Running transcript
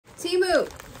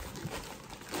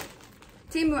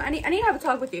Temu, I need to have a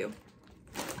talk with you.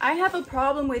 I have a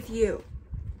problem with you.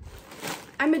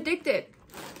 I'm addicted.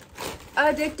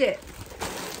 Addicted.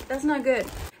 That's not good.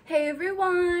 Hey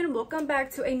everyone, welcome back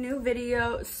to a new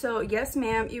video. So yes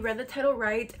ma'am, you read the title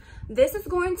right. This is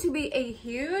going to be a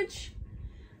huge,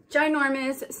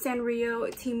 ginormous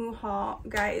SANRIO Temu haul.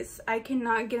 Guys, I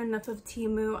cannot get enough of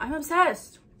Temu. I'm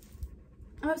obsessed.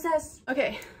 I'm obsessed.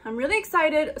 Okay, I'm really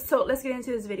excited. So let's get into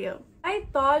this video. I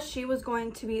thought she was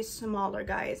going to be smaller,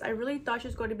 guys. I really thought she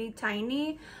was going to be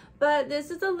tiny, but this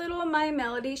is a little My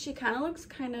Melody. She kind of looks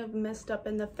kind of messed up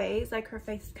in the face. Like her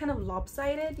face is kind of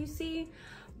lopsided, you see?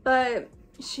 But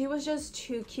she was just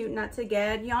too cute not to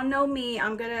get. Y'all know me.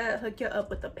 I'm gonna hook you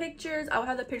up with the pictures. I'll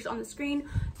have the pictures on the screen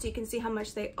so you can see how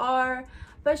much they are.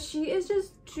 But she is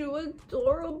just too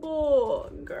adorable.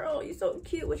 Girl, you're so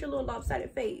cute with your little lopsided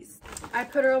face. I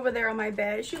put her over there on my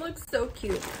bed. She looks so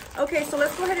cute. Okay, so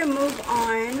let's go ahead and move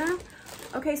on.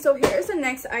 Okay, so here's the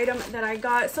next item that I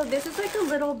got. So this is like a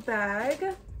little bag.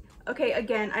 Okay,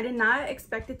 again, I did not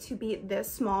expect it to be this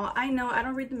small. I know I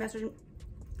don't read the measurement.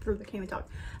 I can't even talk.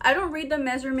 I don't read the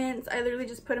measurements. I literally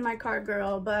just put in my cart,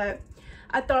 girl. But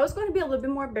I thought it was going to be a little bit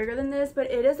more bigger than this,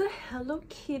 but it is a Hello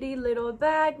Kitty little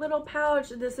bag, little pouch.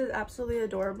 This is absolutely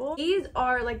adorable. These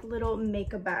are like little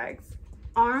makeup bags.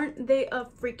 Aren't they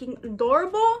freaking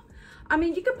adorable? I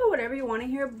mean, you can put whatever you want in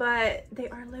here, but they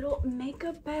are little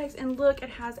makeup bags. And look, it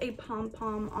has a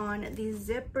pom-pom on the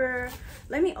zipper.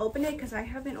 Let me open it because I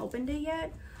haven't opened it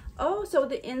yet. Oh, so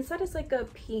the inside is like a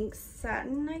pink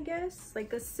satin, I guess.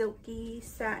 Like a silky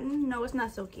satin. No, it's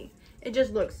not silky. It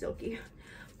just looks silky.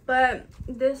 But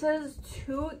this is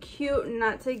too cute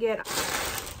not to get.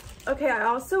 Okay, I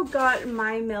also got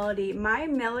My Melody. My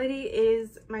Melody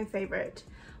is my favorite.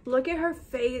 Look at her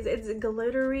face. It's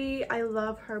glittery. I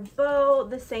love her bow.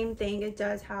 The same thing. It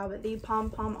does have the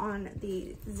pom-pom on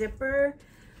the zipper.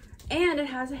 And it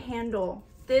has a handle.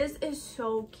 This is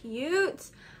so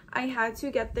cute. I had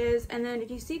to get this. And then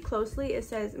if you see closely, it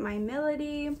says My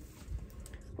Melody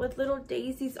with little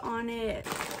daisies on it.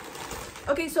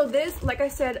 Okay, so this, like I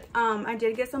said, I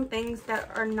did get some things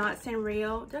that are not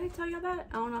SANRIO. Did I tell you that?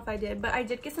 I don't know if I did, but I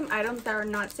did get some items that are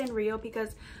not SANRIO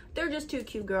because they're just too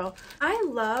cute, girl. I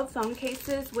love phone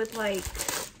cases with like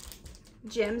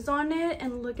gems on it,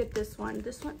 and look at this one.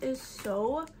 This one is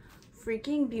so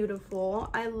freaking beautiful.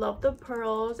 I love the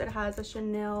pearls. It has a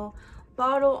Chanel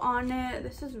bottle on it.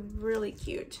 This is really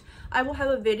cute. I will have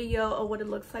a video of what it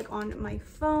looks like on my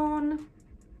phone.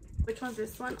 Which one's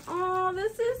this one? Oh,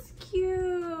 this is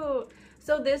cute.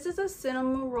 So this is a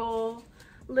cinnamon roll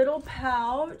little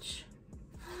pouch.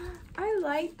 I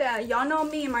like that. Y'all know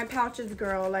me and my pouches,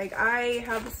 girl. Like I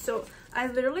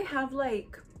literally have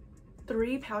like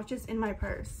 3 pouches in my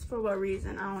purse. For what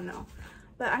reason? I don't know.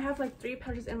 But I have like 3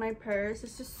 pouches in my purse.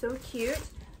 It's just so cute.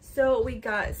 So we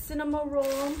got cinnamon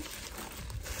roll.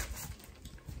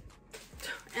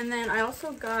 And then I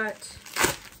also got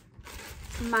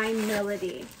My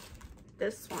Melody.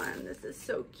 This one, this is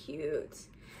so cute.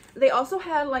 They also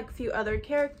had like a few other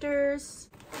characters.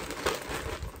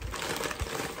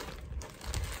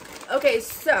 Okay,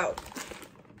 so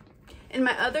in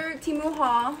my other Temu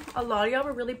haul, a lot of y'all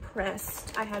were really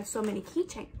pressed. I had so many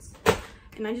keychains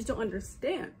and I just don't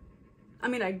understand. I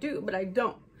mean, I do, but I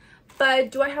don't. But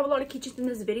do I have a lot of keychains in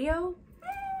this video?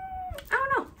 I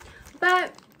don't know.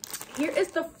 But here is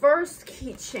the first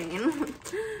keychain.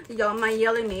 Y'all might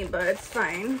yell at me, but it's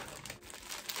fine.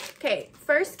 Okay,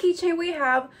 first keychain we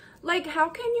have. Like, how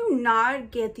can you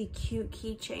not get the cute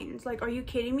keychains? Like, are you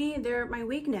kidding me? They're my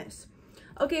weakness.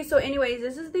 Okay, so anyways,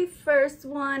 this is the first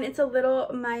one. It's a little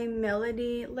My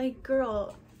Melody. Like,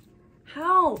 girl,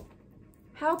 how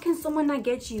can someone not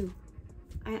get you?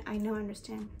 I know, I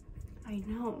understand. I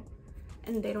know.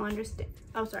 And they don't understand.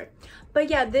 Oh, sorry. But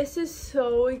yeah, this is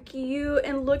so cute.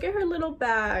 And look at her little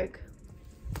bag.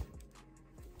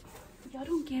 Y'all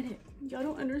don't get it. Y'all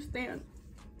don't understand.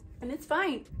 And it's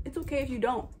fine. It's okay if you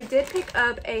don't. I did pick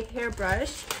up a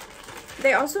hairbrush.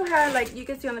 They also had, like, you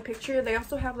can see on the picture, they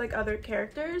also have like other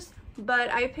characters. But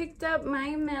I picked up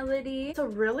My Melody. It's a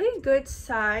really good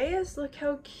size. Look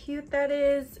how cute that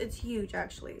is. It's huge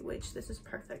actually, which this is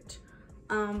perfect.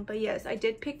 But yes, I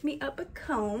did pick me up a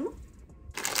comb.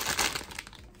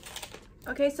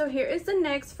 Okay, so here is the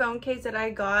next phone case that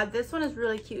I got. This one is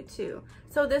really cute too.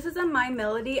 So this is a My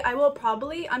Melody.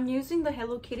 I'm using the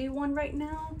Hello Kitty one right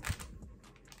now.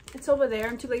 It's over there.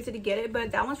 I'm too lazy to get it,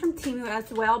 but that one's from Temu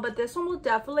as well. But this one will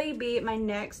definitely be my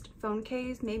next phone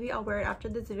case. Maybe I'll wear it after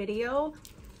this video.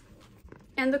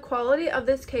 And the quality of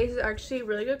this case is actually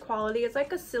really good quality. It's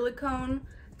like a silicone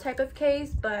type of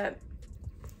case, but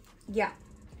yeah.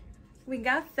 we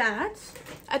got that.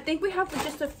 I think we have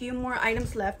just a few more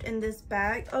items left in this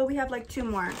bag. Oh, we have like 2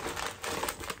 more.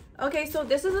 Okay, so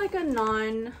this is like a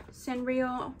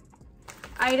non-SANRIO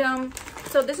item.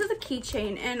 So this is a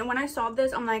keychain, and when I saw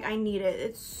this, I'm like, I need it.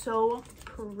 It's so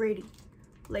pretty.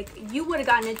 Like, you would have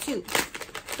gotten it too.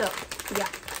 So yeah,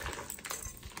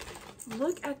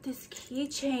 look at this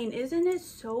keychain. Isn't it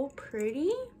so pretty?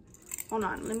 Hold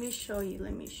on, let me show you.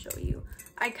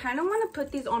 I kind of want to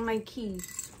put these on my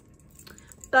keys,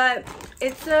 but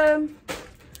it's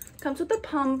comes with a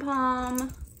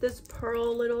pom-pom, this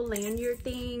pearl little lanyard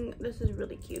thing. This is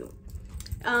really cute.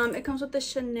 It comes with the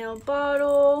Chanel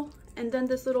bottle and then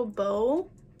this little bow.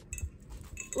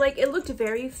 Like, it looked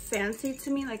very fancy to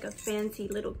me, like a fancy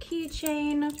little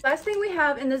keychain. Last thing we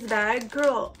have in this bag,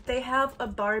 girl, they have a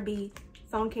Barbie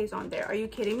phone case on there. Are you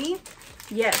kidding me?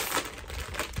 Yes,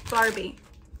 Barbie.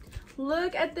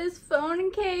 Look at this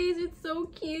phone case. It's so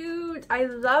cute. I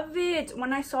love it.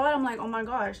 When I saw it, I'm like, oh my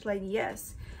gosh, like,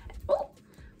 yes. Oh,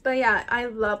 but yeah, I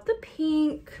love the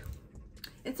pink.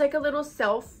 It's like a little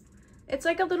cell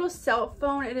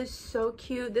phone. It is so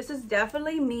cute. This is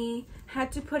definitely me.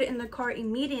 Had to put it in the cart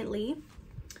immediately.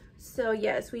 So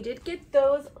yes, we did get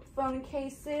those phone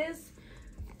cases.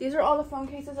 These are all the phone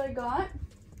cases I got.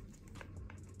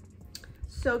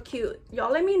 So cute.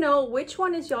 Y'all let me know which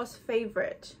one is y'all's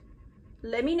favorite.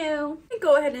 Let me know. Let me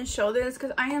go ahead and show this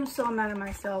because I am so mad at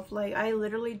myself. Like, I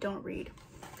literally don't read.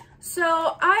 So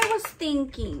I was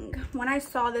thinking, when I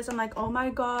saw this, I'm like, oh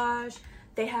my gosh,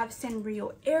 they have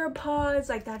SANRIO AirPods.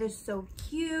 Like, that is so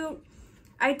cute.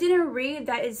 I didn't read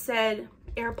that it said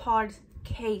AirPods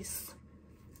case.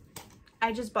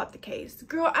 I just bought the case.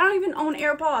 Girl, I don't even own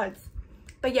AirPods.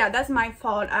 But yeah, that's my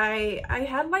fault. I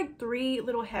had like 3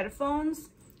 little headphones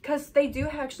because they do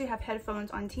actually have headphones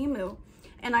on Temu.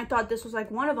 And I thought this was like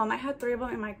one of them. I had 3 of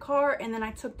them in my car, and then I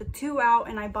took the 2 out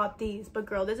and I bought these. But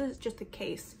girl, this is just a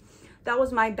case. That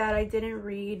was my bad. I didn't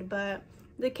read, but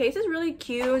the case is really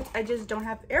cute. I just don't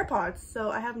have AirPods,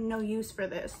 so I have no use for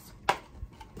this.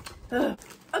 Ugh.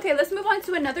 Okay, let's move on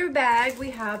to another bag we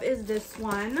have is this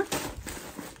one.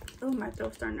 Oh, my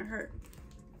throat's starting to hurt.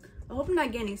 I hope I'm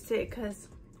not getting sick because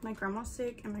my grandma's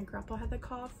sick and my grandpa had the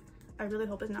cough. I really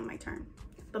hope it's not my turn,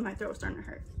 but my throat's starting to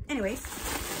hurt. Anyways,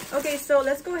 okay, so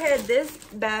let's go ahead. This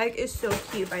bag is so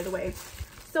cute, by the way.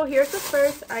 So here's the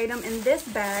first item in this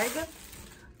bag.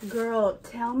 Girl,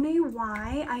 tell me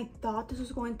why I thought this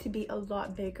was going to be a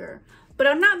lot bigger, but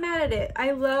I'm not mad at it.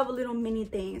 I love little mini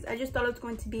things. I just thought it was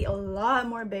going to be a lot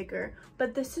more bigger,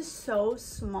 but this is so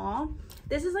small.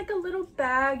 This is like a little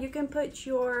bag you can put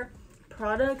your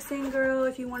products in, girl,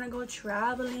 if you want to go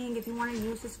traveling, if you want to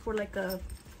use this for like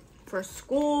for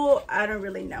school. I don't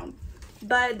really know,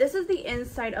 but this is the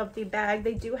inside of the bag.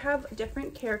 They do have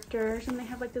different characters, and they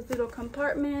have like these little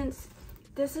compartments.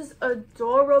 This is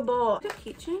adorable. It's a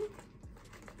keychain.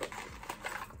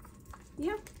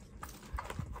 Yeah,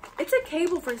 it's a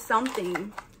cable for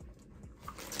something.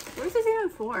 What is this even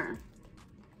for?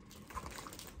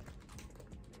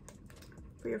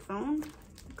 For your phone?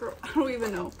 Girl, I don't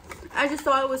even know. I just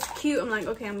thought it was cute. I'm like,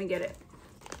 okay, I'm gonna get it.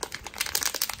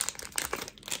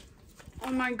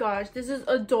 Oh my gosh, this is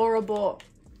adorable.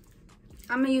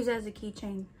 I'm gonna use it as a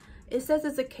keychain. It says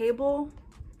it's a cable.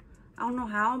 I don't know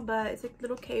how, but it's a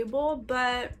little cable,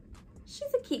 but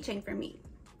she's a keychain for me.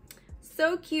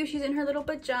 So cute. She's in her little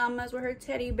pajamas with her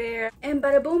teddy bear. And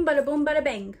bada boom, bada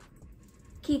bang.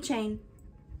 Keychain.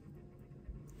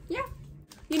 Yeah.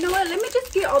 You know what? Let me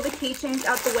just get all the keychains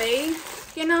out the way.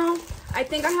 You know, I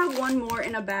think I have one more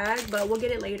in a bag, but we'll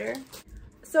get it later.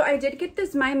 So I did get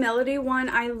this My Melody one.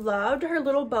 I loved her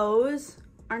little bows.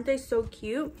 Aren't they so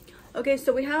cute? Okay,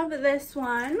 so we have this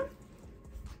one.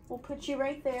 We'll put you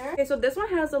right there. Okay, so this one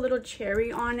has a little cherry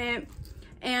on it,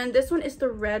 and this one is the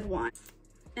red one.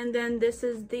 And then this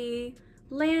is the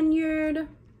lanyard,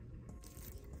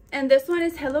 and this one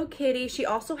is Hello Kitty. She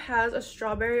also has a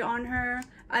strawberry on her.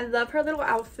 I love her little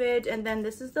outfit. And then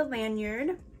this is the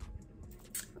lanyard.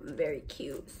 Very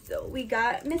cute. So we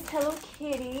got Miss Hello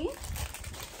Kitty.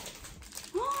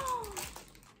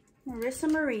 Marissa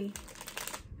Marie.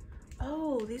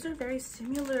 Oh, these are very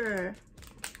similar.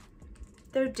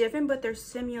 They're different, but they're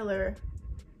similar.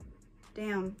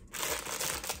 Damn.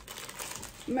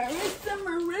 Marissa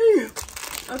Marie.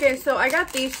 Okay, so I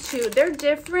got these 2. They're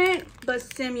different, but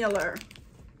similar.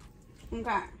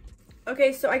 Okay.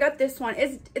 Okay, so I got this one.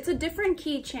 It's a different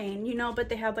keychain, you know, but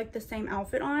they have like the same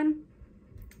outfit on.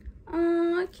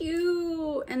 Oh,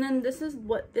 cute. And then this is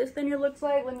what this lanyard looks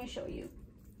like. Let me show you.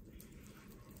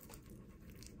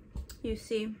 You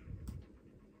see?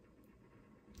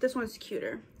 This one's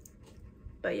cuter.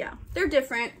 But yeah, they're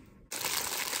different.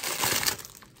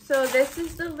 So this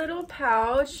is the little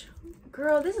pouch.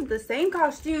 Girl, this is the same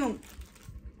costume.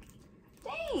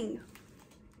 Dang.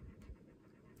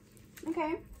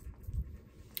 Okay.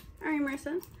 All right,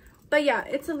 Marissa. But yeah,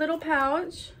 it's a little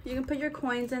pouch. You can put your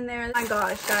coins in there. Oh my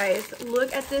gosh, guys,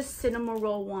 look at this cinema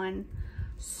roll one.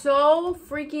 So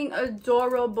freaking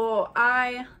adorable.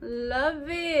 I love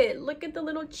it. Look at the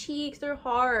little cheeks, they're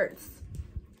hearts.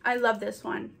 I love this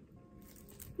one.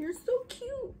 You're so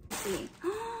cute. See,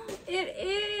 it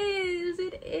is.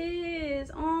 It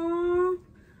is. Aww,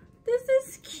 this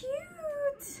is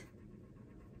cute.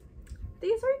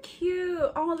 These are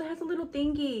cute. Oh, it has a little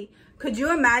thingy. Could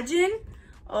you imagine?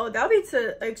 Oh, that would be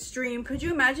to extreme. Could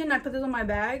you imagine I put this on my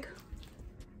bag?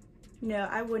 No,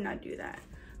 I would not do that.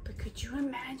 But could you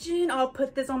imagine? I'll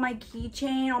put this on my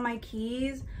keychain, on my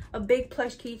keys. A big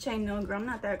plush keychain. No, girl, I'm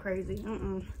not that crazy.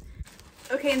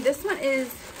 Okay, and this one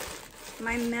is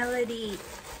my Melody.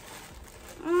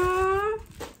 Aww,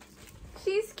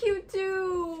 she's cute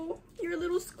too. You're a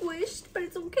little squished, but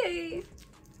it's okay.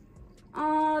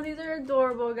 Oh, these are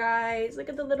adorable, guys. Look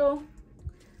at the little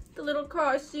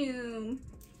costume.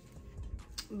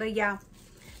 But yeah,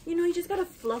 you know, you just gotta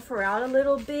fluff her out a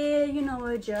little bit, you know,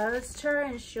 adjust her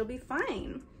and she'll be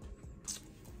fine.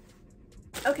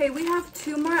 Okay, we have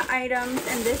 2 more items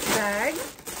in this bag.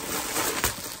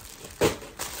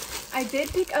 I did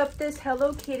pick up this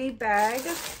Hello Kitty bag.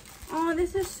 Oh,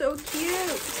 this is so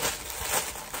cute.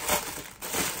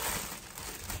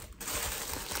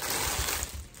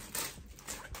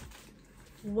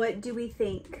 What do we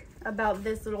think about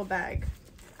this little bag?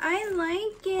 I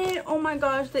like it. Oh my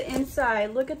gosh, the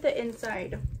inside. Look at the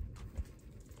inside.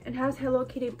 It has Hello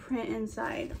Kitty print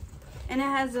inside. And it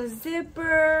has a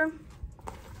zipper.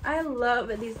 I love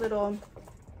these little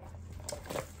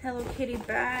Hello Kitty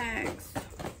bags.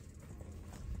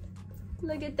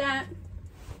 Look at that.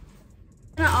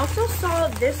 And I also saw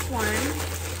this one.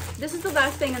 This is the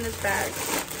last thing in this bag.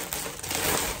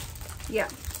 Yeah.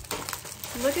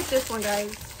 Look at this one,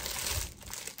 guys.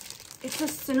 It's a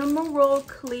cinema roll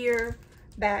clear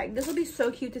bag. This will be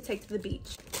so cute to take to the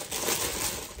beach.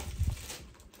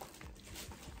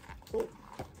 Oh.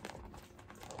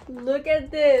 Look at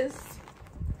this.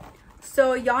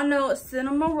 So y'all know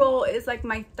cinema roll is like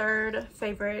my 3rd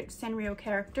favorite Sanrio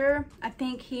character. I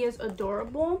think he is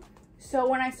adorable. So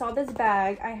when I saw this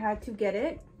bag, I had to get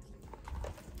it.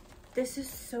 This is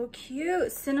so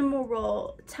cute. Cinema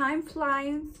roll. Time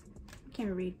flies. I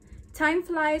can't read. Time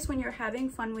flies when you're having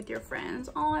fun with your friends.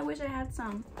 Oh, I wish I had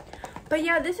some. But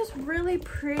yeah, this is really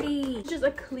pretty. It's just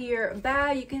a clear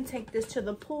bag. You can take this to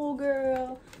the pool,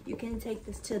 girl. You can take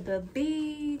this to the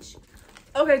beach.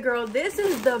 Okay, girl, this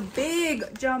is the big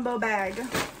jumbo bag.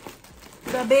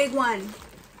 The big one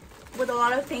with a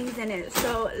lot of things in it.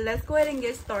 So let's go ahead and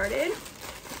get started.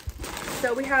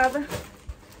 So we have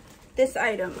this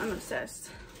item. I'm obsessed.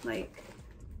 Like,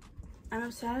 I'm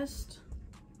obsessed.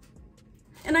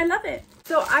 And I love it.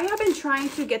 So I have been trying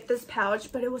to get this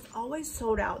pouch, but it was always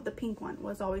sold out. The pink one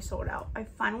was always sold out. I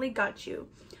finally got you.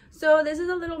 So this is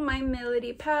a little My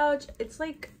Melody pouch. It's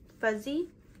like fuzzy.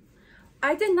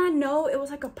 I did not know it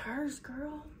was like a purse,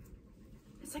 girl.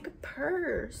 It's like a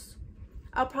purse.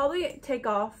 I'll probably take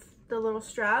off the little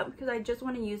strap because I just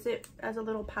want to use it as a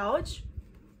little pouch.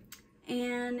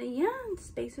 And yeah, that's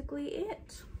basically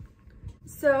it.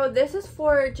 So this is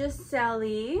for just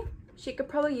Sally. She could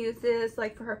probably use this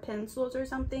like for her pencils or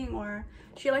something, or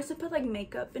she likes to put like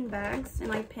makeup in bags and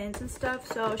like pins and stuff,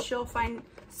 so she'll find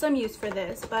some use for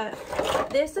this. But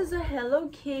this is a Hello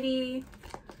Kitty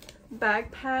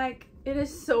backpack. It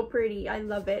is so pretty. I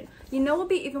love it. You know, it would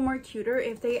be even more cuter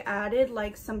if they added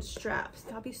like some straps.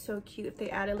 That'd be so cute if they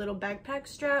added little backpack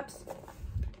straps.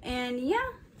 And yeah,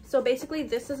 so basically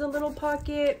this is a little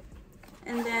pocket,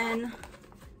 and then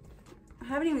I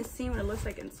haven't even seen what it looks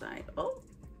like inside. Oh,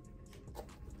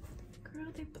 girl,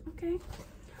 okay.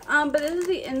 But this is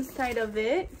the inside of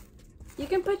it. You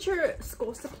can put your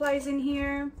school supplies in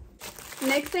here.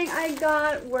 Next thing I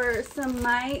got were some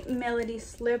My Melody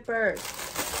slippers.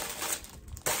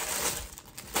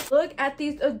 Look at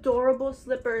these adorable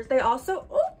slippers. They also,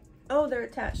 oh, they're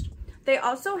attached. They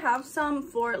also have some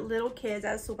for little kids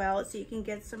as well, so you can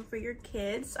get some for your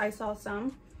kids. I saw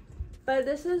some. But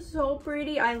this is so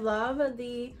pretty. I love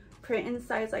the print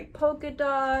inside, like polka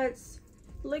dots.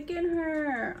 Look at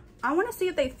her. I want to see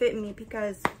if they fit me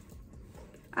because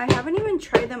I haven't even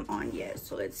tried them on yet.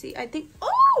 So let's see. I think,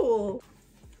 oh!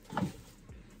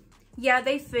 Yeah,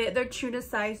 they fit. They're true to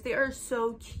size. They are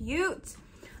so cute.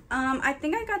 I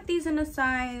think I got these in a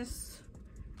size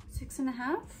 6.5.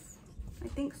 I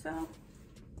think so.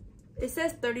 It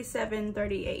says 37,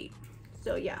 38.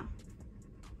 So yeah.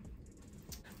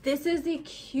 This is the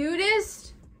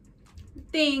cutest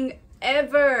thing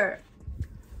ever.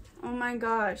 Oh my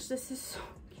gosh, this is so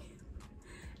cute.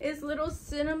 It's little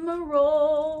cinnamon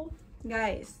roll.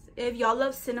 Guys, if y'all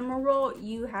love cinnamon roll,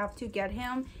 you have to get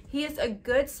him. He is a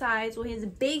good size. Well, he has a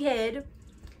big head.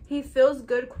 He feels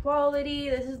good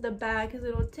quality. This is the back, his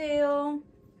little tail.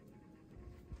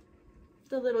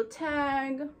 The little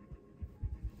tag.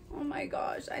 Oh my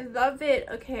gosh, I love it.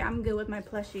 Okay, I'm good with my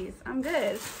plushies. I'm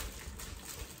good.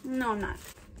 No, I'm not.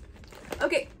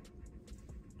 Okay,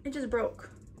 it just broke.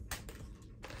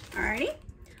 Alrighty.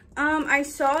 I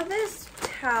saw this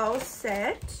towel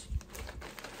set.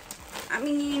 I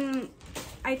mean,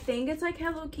 I think it's like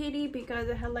Hello Kitty because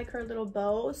it had like her little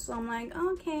bow. So I'm like,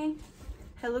 oh, okay,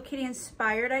 Hello Kitty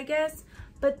inspired, I guess.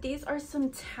 But these are some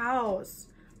towels.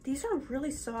 These are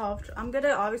really soft. I'm gonna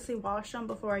obviously wash them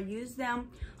before I use them,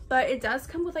 but it does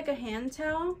come with like a hand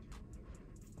towel.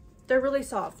 They're really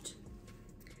soft.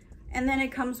 And then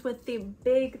it comes with the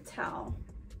big towel.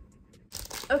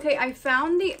 Okay, I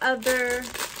found the other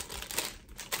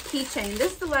keychain.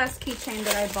 This is the last keychain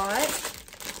that I bought.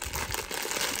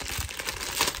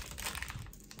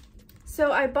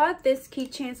 So I bought this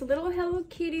keychain. It's a little Hello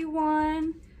Kitty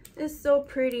one. It's so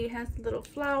pretty. It has a little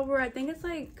flower. I think it's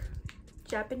like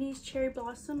Japanese cherry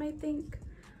blossom, I think.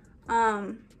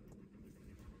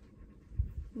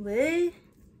 What?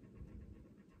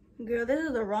 Girl, this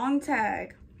is the wrong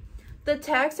tag. The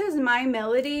tag says My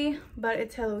Melody, but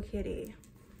it's Hello Kitty.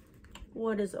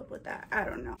 What is up with that? I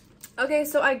don't know. Okay,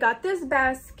 so I got this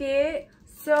basket.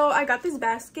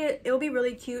 It'll be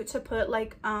really cute to put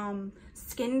like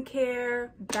skincare,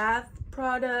 bath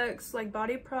products, like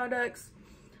body products.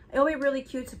 It'll be really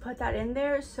cute to put that in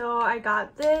there. So I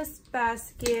got this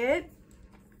basket.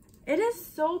 It is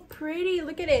so pretty.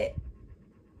 Look at it.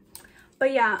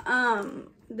 But yeah,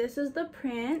 this is the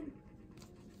print.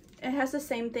 It has the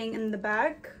same thing in the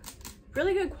back.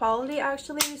 Really good quality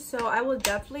actually. So I will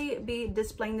definitely be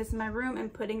displaying this in my room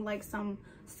and putting like some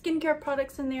skincare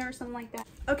products in there or something like that.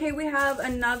 Okay, we have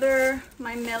another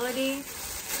My Melody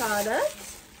product.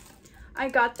 I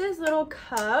got this little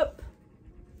cup.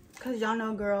 Cause y'all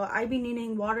know, girl, I be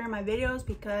needing water in my videos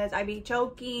because I be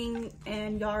choking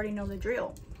and y'all already know the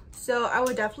drill. So I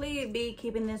would definitely be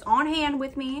keeping this on hand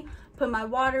with me. Put my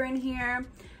water in here.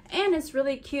 And it's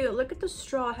really cute. Look at the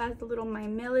straw. It has the little My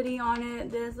Melody on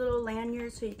it. There's little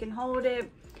lanyards so you can hold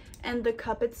it. And the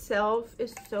cup itself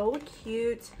is so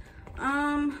cute.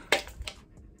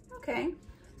 Okay.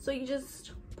 So you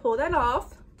just pull that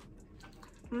off.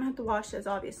 I'm gonna have to wash this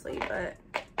obviously, but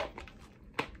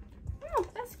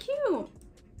that's cute.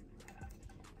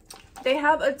 They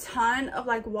have a ton of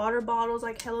like water bottles,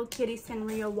 like Hello Kitty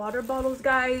SANRIO water bottles,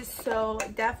 guys. So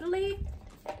definitely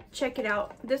check it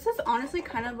out. This is honestly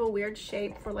kind of a weird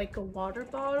shape for like a water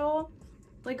bottle,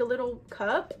 like a little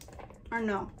cup, or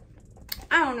no,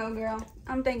 I don't know, girl.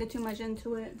 I'm thinking too much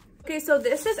into it. Okay, so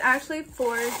this is actually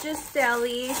for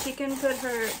Giselle. She can put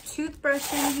her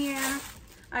toothbrush in here.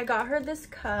 I got her this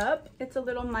cup. It's a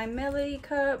little My Melody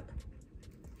cup.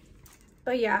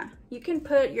 But yeah, you can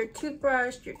put your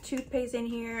toothbrush, your toothpaste in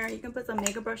here. You can put some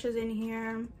makeup brushes in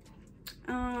here.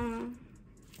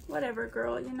 Whatever,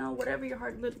 girl, you know, whatever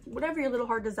your little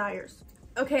heart desires.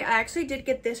 Okay, I actually did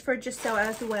get this for Giselle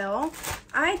as well.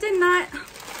 I did not.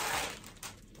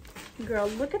 Girl,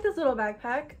 look at this little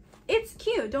backpack. It's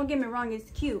cute. Don't get me wrong, it's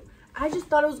cute. I just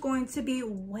thought it was going to be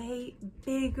way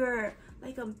bigger,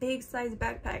 like a big size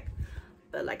backpack.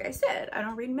 But like I said, I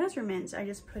don't read measurements. I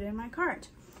just put it in my cart.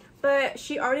 But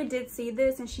she already did see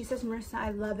this and she says, Marissa, I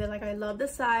love it. Like, I love the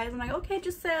size. I'm like, okay,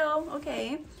 Giselle,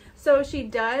 okay. So she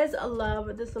does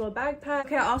love this little backpack.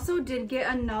 Okay, I also did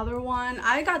get another one.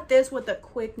 I got this with a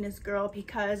quickness, girl,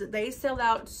 because they sell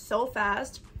out so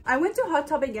fast. I went to Hot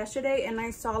Topic yesterday and I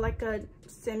saw like a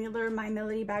similar My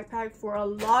Melody backpack for a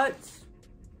lot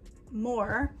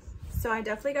more. So I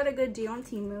definitely got a good deal on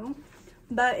Temu.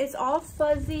 But it's all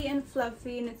fuzzy and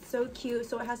fluffy and it's so cute.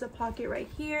 So it has a pocket right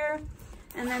here.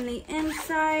 And then the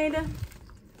inside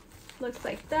looks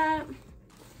like that.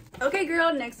 Okay,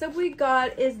 girl, next up we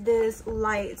got is this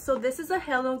light. So this is a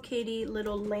Hello Kitty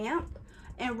little lamp.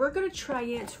 And we're going to try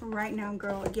it right now,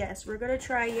 girl. Yes, we're going to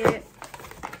try it.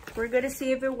 We're going to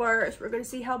see if it works. We're going to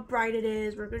see how bright it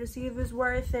is. We're going to see if it's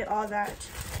worth it, all that.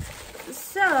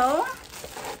 So,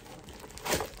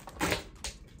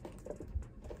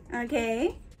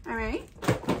 okay, all right.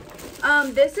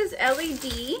 This is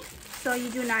LED. So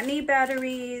you do not need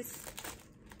batteries.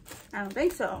 I don't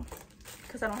think so,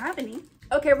 because I don't have any.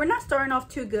 Okay, we're not starting off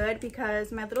too good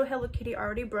because my little Hello Kitty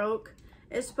already broke.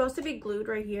 It's supposed to be glued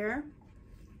right here.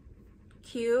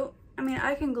 Cute. I mean,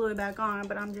 I can glue it back on,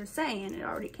 but I'm just saying it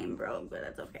already came broke, but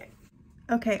that's okay.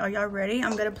 Okay, are y'all ready?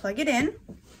 I'm gonna plug it in.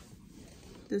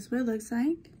 This is what it looks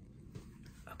like.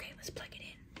 Okay, let's plug it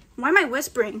in. Why am I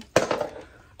whispering?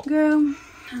 Girl,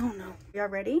 I don't know. Y'all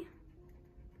ready?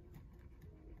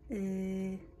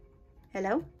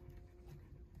 Hello?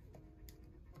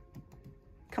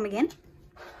 Come again?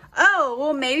 Oh,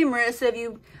 well, maybe, Marissa, if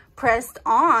you pressed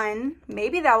on,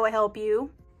 maybe that will help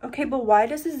you. Okay, but why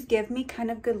does this give me kind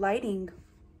of good lighting?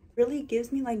 Really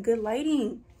gives me like good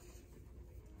lighting.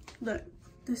 Look,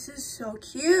 this is so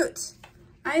cute.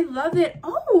 I love it.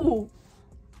 Oh,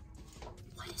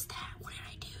 what is that? What did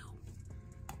I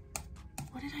do?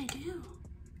 What did I do?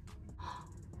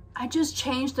 I just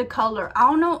changed the color. I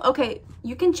don't know. Okay,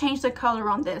 you can change the color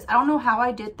on this. I don't know how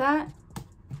I did that.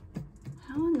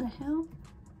 How in the hell?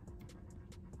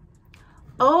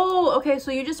 Oh, okay, so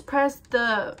you just press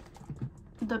the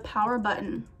power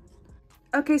button.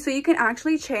 Okay, so you can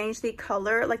actually change the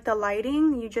color, like the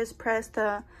lighting. You just press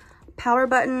the power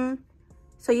button.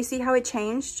 So you see how it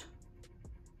changed?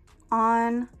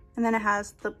 On, and then it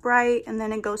has the bright, and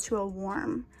then it goes to a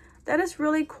warm. That is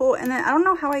really cool. And then I don't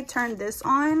know how I turned this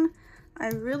on. I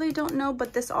really don't know,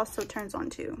 but this also turns on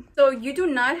too. So you do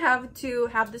not have to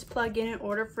have this plug in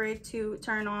order for it to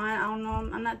turn on. I don't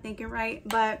know, I'm not thinking right,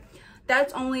 but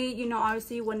that's only, you know,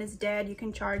 obviously when it's dead, you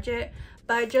can charge it.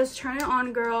 But just turn it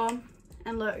on, girl,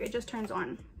 and look, it just turns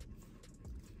on.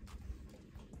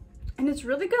 And it's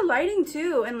really good lighting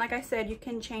too. And like I said, you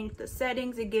can change the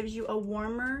settings. It gives you a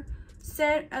warmer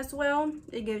set as well.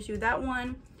 It gives you that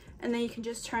one. And then you can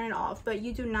just turn it off, but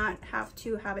you do not have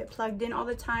to have it plugged in all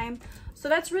the time. So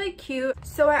that's really cute.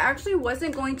 So I actually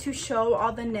wasn't going to show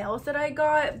all the nails that I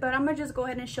got, but I'm gonna just go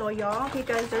ahead and show y'all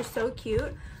because they're so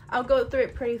cute. I'll go through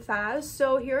it pretty fast.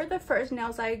 So here are the first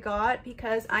nails I got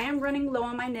because I am running low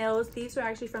on my nails. These are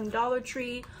actually from Dollar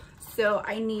Tree, so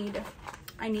I need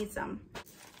some.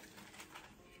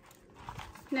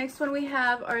 Next one we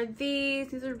have are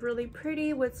these. These are really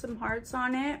pretty with some hearts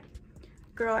on it.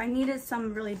 Girl, I needed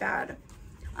some really bad.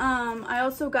 I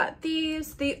also got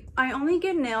these. I only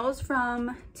get nails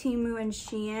from Temu and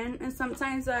Shein, and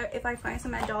sometimes if I find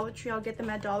some at Dollar Tree, I'll get them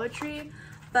at Dollar Tree,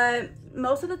 but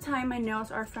most of the time my nails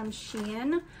are from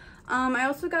Shein. I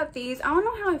also got these. I don't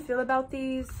know how I feel about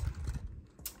these.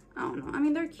 I don't know. I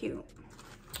mean, they're cute.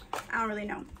 I don't really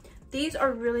know. These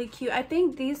are really cute. I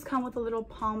think these come with a little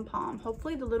pom-pom.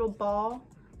 Hopefully the little ball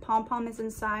pom-pom is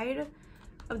inside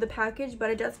of the package, but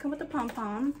it does come with a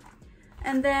pom-pom.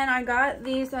 And then I got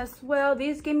these as well.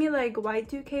 These give me like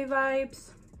Y2K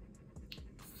vibes,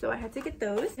 so I had to get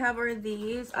those. We have are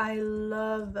these. I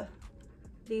love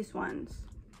these ones.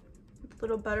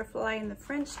 Little butterfly and the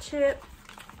French tip.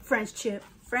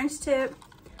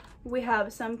 We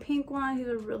have some pink ones. These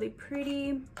are really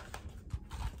pretty.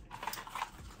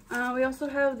 We also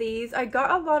have these. I got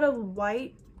a lot of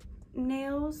white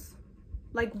nails,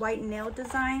 like white nail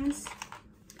designs.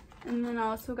 And then I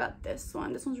also got this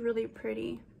one. This one's really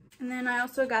pretty. And then I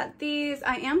also got these.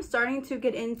 I am starting to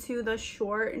get into the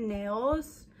short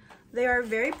nails. They are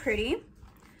very pretty.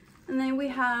 And then we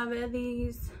have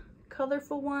these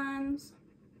colorful ones.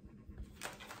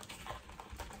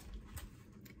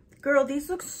 Girl, these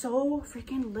look so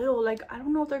freaking little. Like, I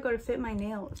don't know if they're going to fit my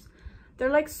nails. They're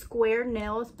like square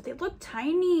nails, but they look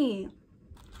tiny.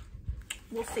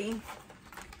 We'll see.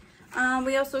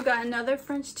 We also got another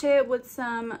French tip with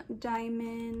some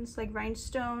diamonds, like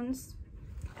rhinestones.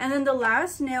 And then the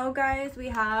last nail, guys, we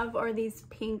have are these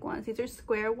pink ones. These are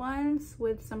square ones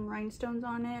with some rhinestones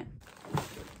on it.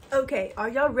 Okay, are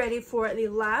y'all ready for the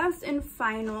last and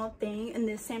final thing in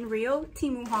this SANRIO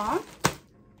Temu haul?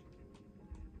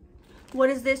 What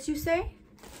is this, you say?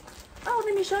 Oh,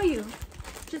 let me show you.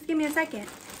 Just give me a second.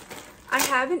 I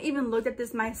haven't even looked at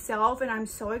this myself and I'm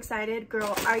so excited.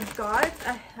 Girl, I got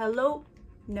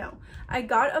I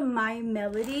got a My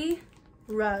Melody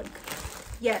rug.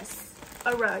 Yes,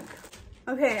 a rug.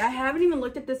 Okay, I haven't even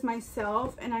looked at this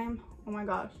myself and oh my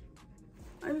gosh,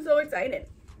 I'm so excited.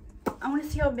 I want to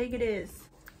see how big it is.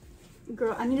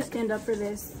 Girl, I need to stand up for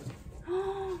this.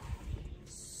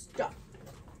 Stop.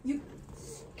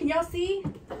 Can y'all see?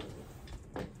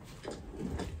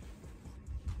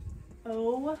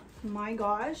 Oh my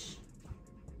gosh.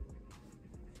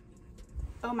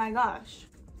 Oh my gosh.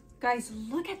 Guys,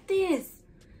 look at this.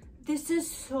 This is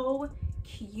so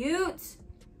cute.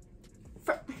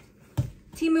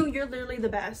 Temu, you're literally the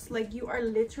best. Like, you are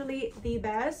literally the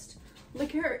best.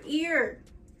 Look at her ear.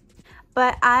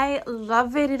 But I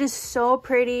love it. It is so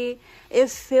pretty. It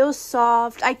feels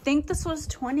soft. I think this was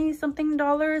 $20-something,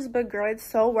 but girl, it's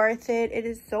so worth it. It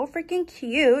is so freaking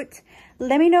cute.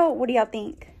 Let me know, what do y'all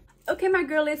think? Okay, my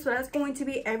girlies, so that's going to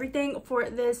be everything for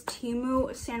this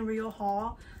Temu Sanrio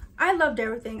haul. I loved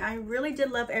everything. I really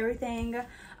did love everything.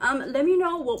 Let me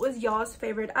know what was y'all's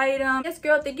favorite item. Yes,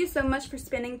 girl, thank you so much for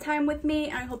spending time with me,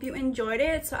 and I hope you enjoyed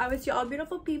it. So I will see y'all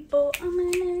beautiful people on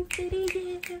my next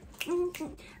video.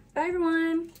 Bye,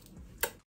 everyone.